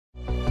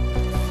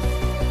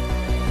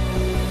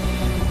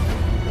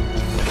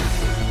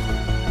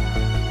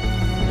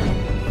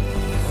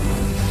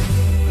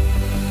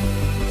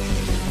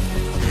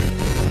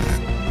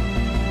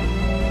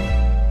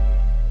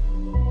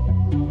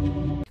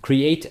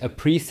Create a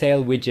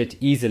pre-sale widget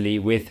easily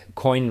with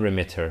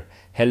CoinRemitter.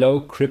 Hello,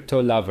 crypto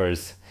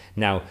lovers.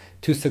 Now,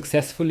 to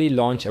successfully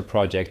launch a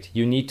project,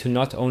 you need to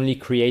not only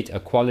create a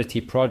quality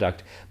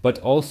product, but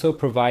also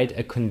provide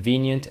a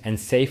convenient and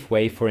safe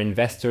way for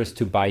investors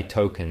to buy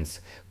tokens.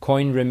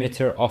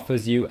 CoinRemitter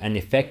offers you an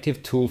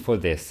effective tool for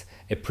this,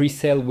 a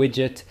pre-sale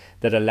widget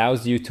that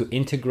allows you to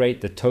integrate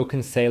the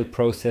token sale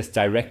process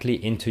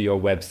directly into your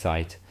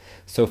website.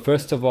 So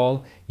first of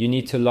all, you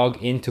need to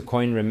log into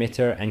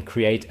CoinRemitter and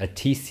create a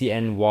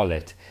TCN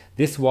wallet.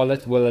 This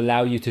wallet will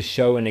allow you to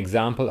show an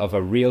example of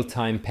a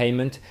real-time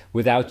payment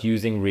without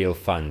using real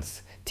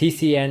funds.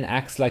 TCN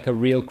acts like a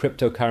real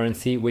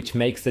cryptocurrency, which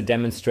makes the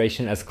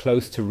demonstration as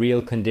close to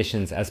real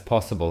conditions as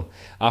possible.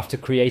 After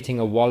creating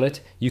a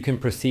wallet, you can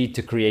proceed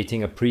to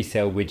creating a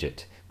pre-sale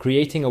widget.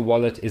 Creating a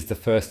wallet is the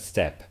first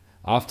step.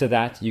 After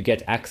that, you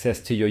get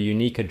access to your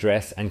unique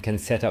address and can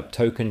set up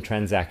token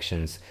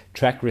transactions,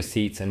 track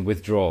receipts and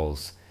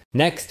withdrawals.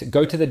 Next,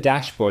 go to the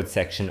dashboard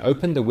section,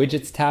 open the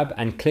widgets tab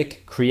and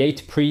click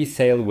Create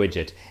Pre-Sale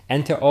Widget.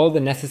 Enter all the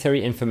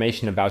necessary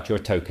information about your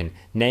token,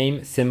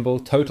 name, symbol,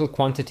 total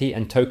quantity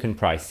and token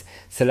price.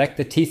 Select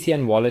the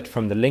TCN wallet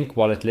from the link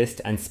wallet list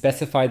and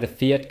specify the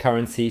fiat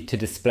currency to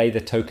display the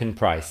token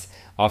price.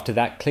 After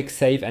that, click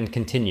Save and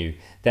Continue.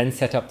 Then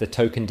set up the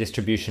token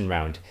distribution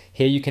round.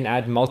 Here you can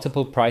add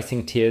multiple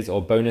pricing tiers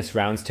or bonus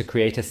rounds to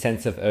create a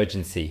sense of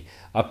urgency.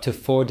 Up to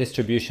 4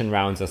 distribution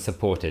rounds are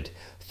supported.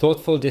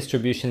 Thoughtful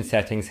distribution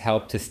settings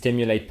help to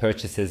stimulate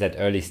purchases at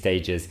early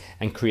stages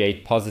and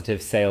create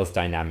positive sales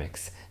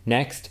dynamics.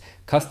 Next,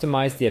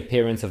 customize the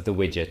appearance of the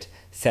widget.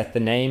 Set the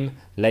name,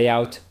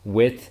 layout,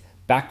 width,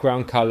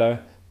 background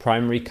color,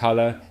 primary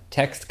color,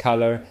 text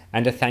color,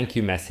 and a thank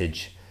you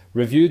message.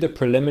 Review the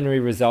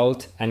preliminary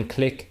result and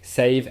click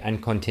Save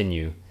and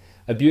Continue.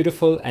 A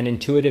beautiful and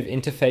intuitive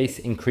interface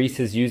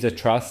increases user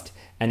trust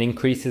and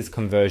increases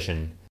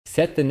conversion.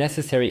 Set the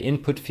necessary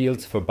input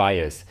fields for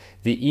buyers.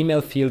 The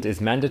email field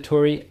is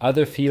mandatory.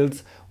 Other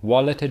fields,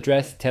 wallet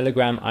address,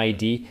 Telegram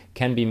ID,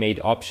 can be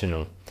made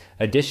optional.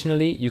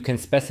 Additionally, you can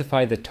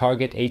specify the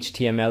target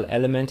HTML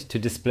element to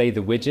display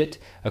the widget,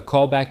 a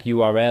callback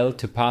URL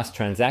to pass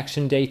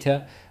transaction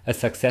data, a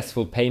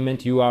successful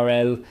payment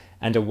URL,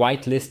 and a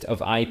whitelist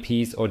of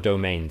IPs or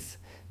domains.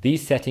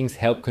 These settings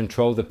help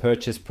control the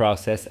purchase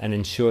process and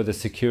ensure the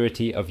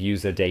security of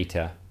user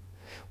data.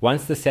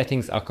 Once the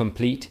settings are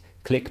complete,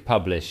 click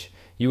Publish.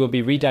 You will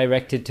be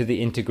redirected to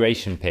the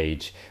integration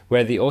page,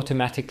 where the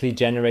automatically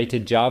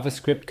generated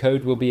JavaScript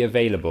code will be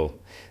available.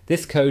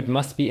 This code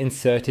must be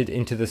inserted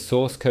into the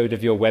source code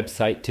of your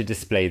website to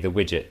display the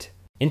widget.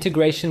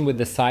 Integration with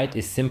the site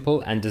is simple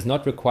and does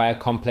not require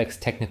complex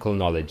technical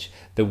knowledge.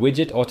 The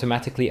widget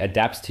automatically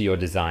adapts to your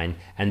design,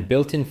 and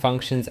built-in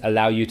functions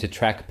allow you to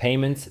track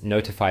payments,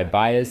 notify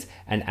buyers,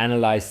 and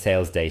analyze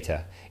sales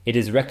data. It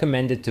is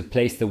recommended to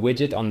place the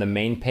widget on the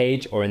main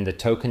page or in the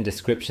token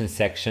description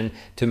section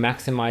to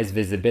maximize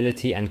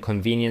visibility and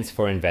convenience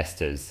for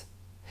investors.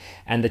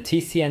 And the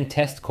TCN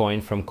test coin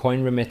from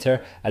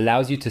CoinRemitter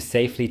allows you to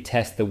safely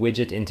test the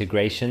widget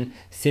integration,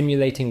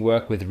 simulating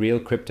work with real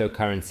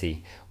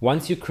cryptocurrency.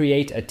 Once you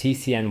create a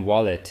TCN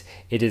wallet,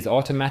 it is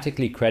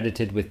automatically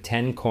credited with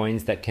 10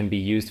 coins that can be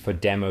used for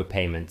demo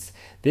payments.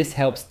 This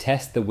helps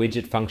test the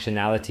widget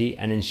functionality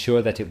and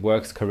ensure that it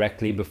works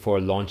correctly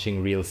before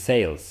launching real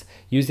sales.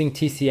 Using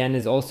TCN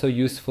is also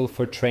useful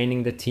for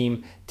training the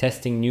team,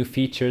 testing new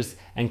features,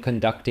 and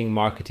conducting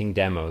marketing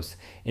demos.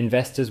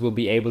 Investors will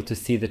be able to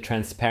see the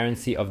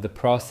transparency of the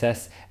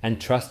process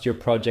and trust your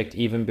project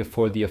even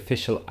before the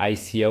official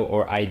ICO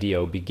or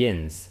IDO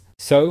begins.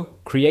 So,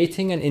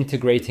 creating and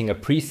integrating a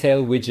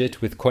pre-sale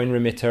widget with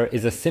CoinRemitter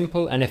is a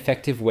simple and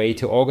effective way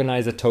to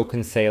organize a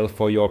token sale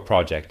for your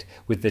project.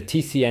 With the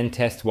TCN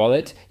test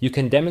wallet, you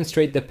can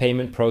demonstrate the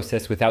payment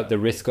process without the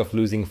risk of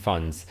losing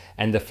funds,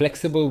 and the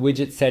flexible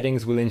widget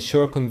settings will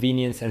ensure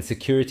convenience and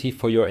security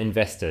for your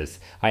investors.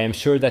 I am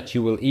sure that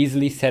you will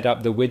easily set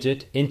up the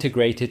widget,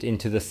 integrate it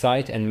into the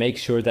site, and make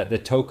sure that the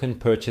token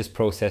purchase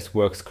process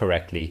works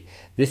correctly.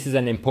 This is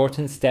an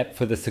important step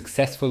for the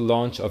successful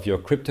launch of your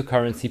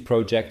cryptocurrency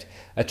project,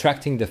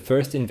 attracting the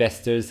first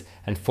investors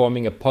and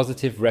forming a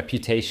positive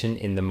reputation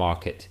in the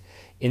market.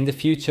 In the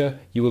future,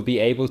 you will be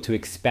able to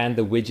expand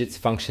the widget's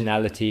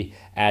functionality,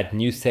 add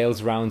new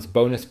sales rounds,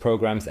 bonus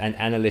programs, and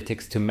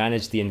analytics to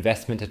manage the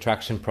investment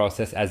attraction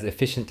process as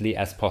efficiently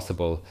as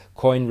possible.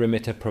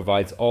 CoinRemitter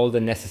provides all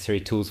the necessary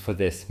tools for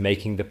this,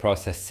 making the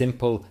process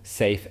simple,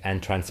 safe,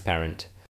 and transparent.